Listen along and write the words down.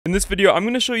In this video, I'm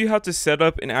going to show you how to set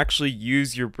up and actually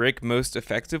use your brick most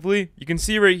effectively. You can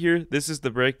see right here, this is the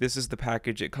brick, this is the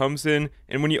package it comes in,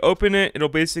 and when you open it, it'll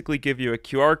basically give you a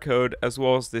QR code as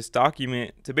well as this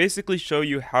document to basically show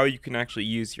you how you can actually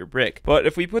use your brick. But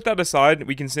if we put that aside,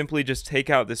 we can simply just take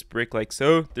out this brick like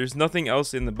so. There's nothing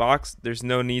else in the box. There's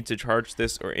no need to charge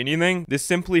this or anything. This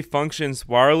simply functions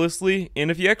wirelessly,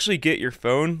 and if you actually get your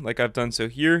phone, like I've done so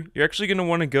here, you're actually going to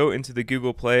want to go into the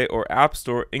Google Play or App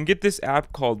Store and get this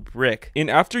app called Brick. And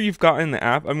after you've gotten the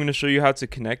app, I'm going to show you how to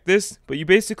connect this, but you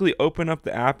basically open up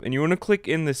the app and you want to click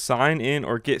in the sign in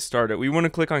or get started. We want to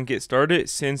click on get started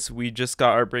since we just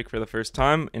got our brick for the first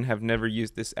time and have never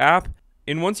used this app.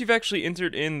 And once you've actually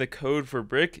entered in the code for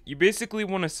Brick, you basically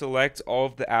want to select all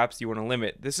of the apps you want to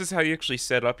limit. This is how you actually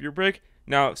set up your brick.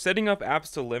 Now, setting up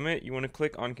apps to limit, you want to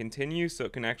click on continue so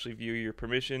it can actually view your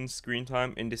permissions, screen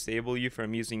time, and disable you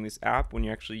from using this app when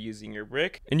you're actually using your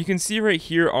brick. And you can see right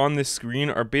here on the screen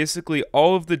are basically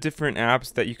all of the different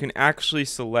apps that you can actually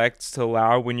select to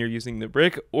allow when you're using the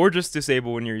brick or just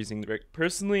disable when you're using the brick.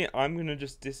 Personally, I'm going to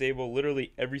just disable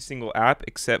literally every single app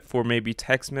except for maybe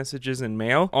text messages and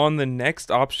mail on the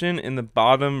next option in the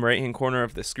bottom right hand corner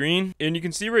of the screen. And you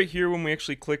can see right here when we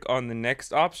actually click on the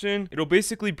next option, it'll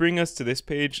basically bring us to this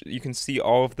page. You can see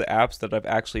all of the apps that I've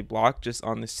actually blocked just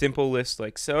on the simple list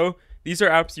like so. These are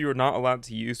apps you are not allowed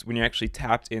to use when you actually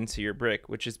tapped into your brick,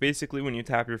 which is basically when you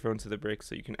tap your phone to the brick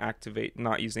so you can activate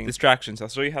not using distractions. I'll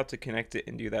show you how to connect it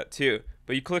and do that too.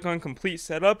 But you click on complete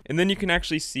setup and then you can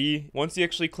actually see, once you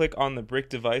actually click on the brick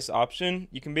device option,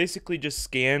 you can basically just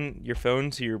scan your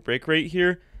phone to your brick right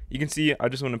here. You can see I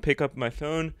just want to pick up my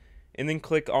phone and then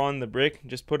click on the brick,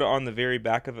 just put it on the very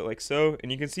back of it like so, and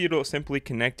you can see it'll simply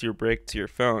connect your brick to your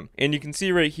phone. And you can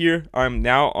see right here, I'm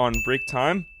now on brick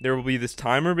time. There will be this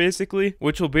timer basically,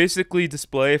 which will basically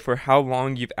display for how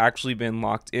long you've actually been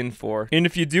locked in for. And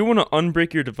if you do want to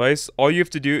unbrick your device, all you have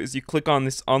to do is you click on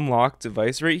this unlock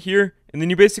device right here, and then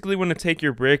you basically want to take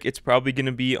your brick. It's probably going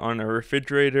to be on a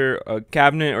refrigerator, a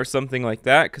cabinet, or something like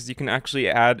that, because you can actually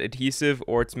add adhesive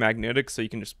or it's magnetic, so you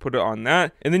can just put it on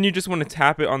that. And then you just want to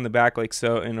tap it on the back like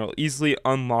so, and it'll easily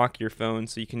unlock your phone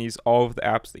so you can use all of the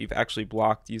apps that you've actually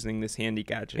blocked using this handy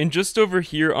gadget. And just over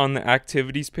here on the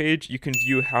activities page, you can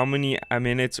view how many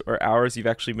minutes or hours you've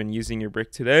actually been using your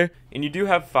brick today. And you do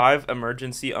have 5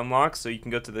 emergency unlocks, so you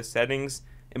can go to the settings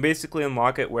and basically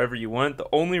unlock it wherever you want. The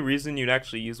only reason you'd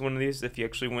actually use one of these is if you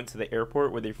actually went to the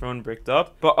airport with your phone bricked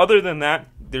up. But other than that,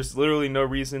 there's literally no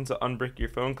reason to unbrick your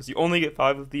phone because you only get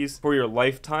 5 of these for your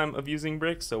lifetime of using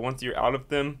bricks. So once you're out of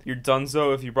them, you're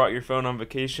donezo if you brought your phone on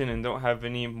vacation and don't have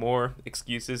any more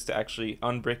excuses to actually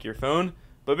unbrick your phone.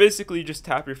 But basically, you just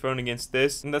tap your phone against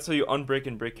this, and that's how you unbrick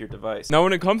and brick your device. Now,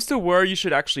 when it comes to where you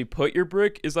should actually put your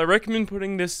brick, is I recommend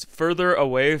putting this further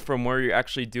away from where you're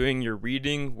actually doing your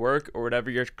reading, work, or whatever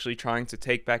you're actually trying to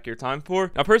take back your time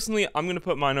for. Now, personally, I'm going to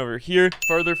put mine over here.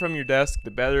 Further from your desk,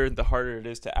 the better, the harder it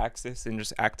is to access and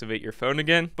just activate your phone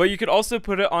again. But you could also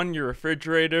put it on your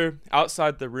refrigerator,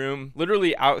 outside the room,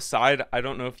 literally outside. I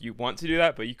don't know if you want to do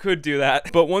that, but you could do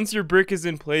that. But once your brick is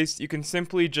in place, you can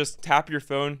simply just tap your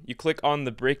phone. You click on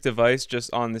the brick device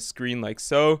just on the screen like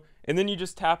so, and then you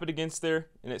just tap it against there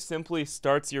and it simply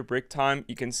starts your brick time.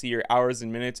 You can see your hours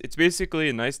and minutes. It's basically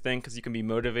a nice thing because you can be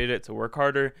motivated to work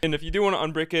harder. And if you do want to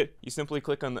unbrick it, you simply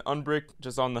click on the unbrick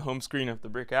just on the home screen of the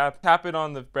brick app, tap it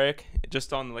on the brick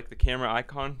just on like the camera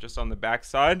icon just on the back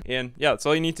side, and yeah, that's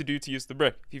all you need to do to use the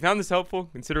brick. If you found this helpful,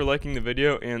 consider liking the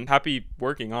video, and happy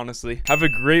working, honestly. Have a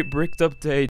great bricked up day.